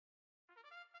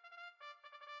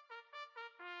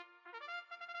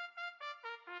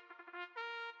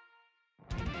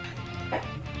Hey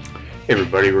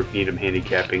everybody, Rick Needham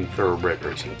handicapping thoroughbred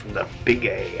racing from the Big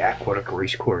A Aqueduct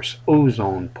Racecourse,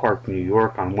 Ozone Park, New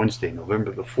York on Wednesday,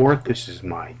 November the 4th. This is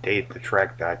my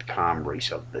dayatthetrack.com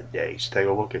race of the day. Let's take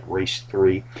a look at race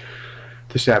 3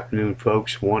 this afternoon,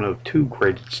 folks. One of two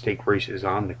graded stake races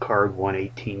on the card,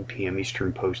 1:18 p.m.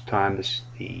 Eastern Post Time. This is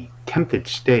the Tempted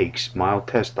Stakes mile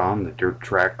test on the dirt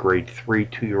track, grade 3,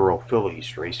 2-year-old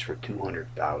fillies, race for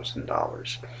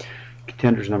 $200,000.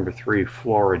 Contenders: number 3,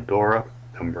 Floridora;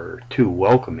 number 2,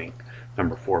 Welcoming;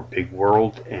 number 4, Big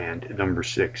World; and number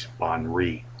 6, Bon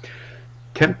Ree.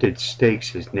 Tempted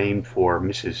Stakes is named for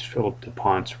Mrs. Philip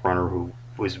DuPont's runner, who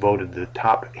was voted the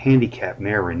top handicap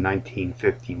mare in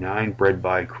 1959, bred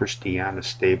by Christiana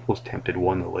Stables. Tempted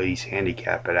won the ladies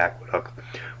handicap at Aqueduct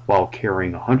while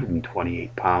carrying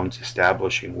 128 pounds,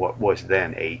 establishing what was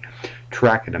then a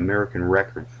track and American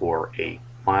record for a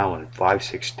mile and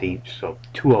 5/16 of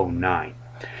 2:09.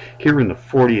 Here in the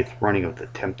 40th running of the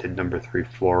Tempted, number 3,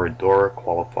 Floridora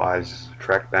qualifies as a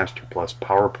Trackmaster Plus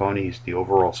Power Pony. Is the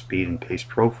overall speed and pace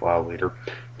profile leader.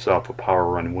 It's off a power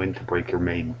run win to break her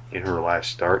maiden in her last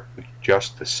start,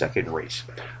 just the second race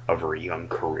of her young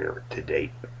career to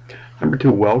date. Number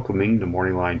 2, Welcoming, the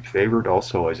morning line favorite,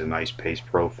 also has a nice pace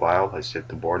profile, has hit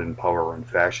the board in power run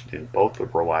fashion in both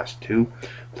of her last two,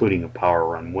 including a power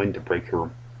run win to break her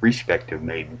respective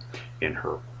maiden in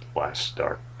her last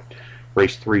start.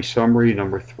 Race 3 summary: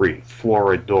 number 3,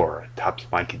 Floridora, tops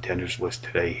my contenders list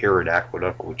today here at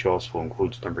Aqueduct, which also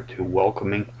includes number 2,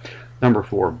 Welcoming, number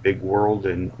 4, Big World,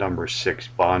 and number 6,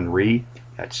 Bon Ree.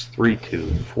 That's 3, 2,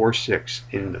 4, 6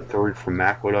 in the third from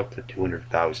Aqueduct, the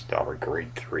 $200,000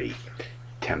 grade 3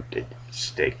 Tempted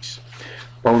Stakes.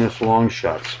 Bonus long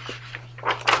shots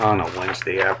on a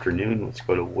Wednesday afternoon. Let's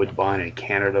go to Woodbine in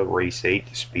Canada, race 8.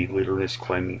 The speed leader in this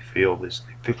claiming field is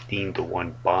the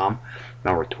 15-1 Bomb.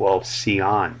 Number 12,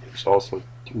 Sion,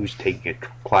 who's taking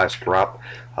a class drop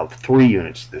of 3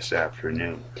 units this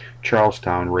afternoon.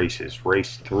 Charlestown races,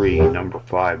 race 3, number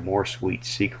 5, More Sweet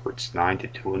Secrets,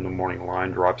 9-2 in the morning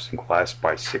line, drops in class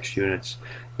by 6 units.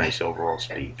 Nice overall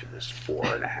speed for this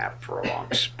 4.5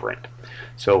 furlong sprint.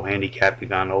 So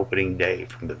handicapping on opening day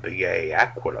from the Big A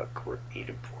Aqueduct, Rick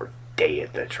Needham for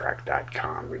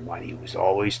dayatthetrack.com. Reminding you as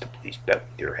always to please bet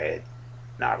with your head,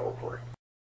 not over it.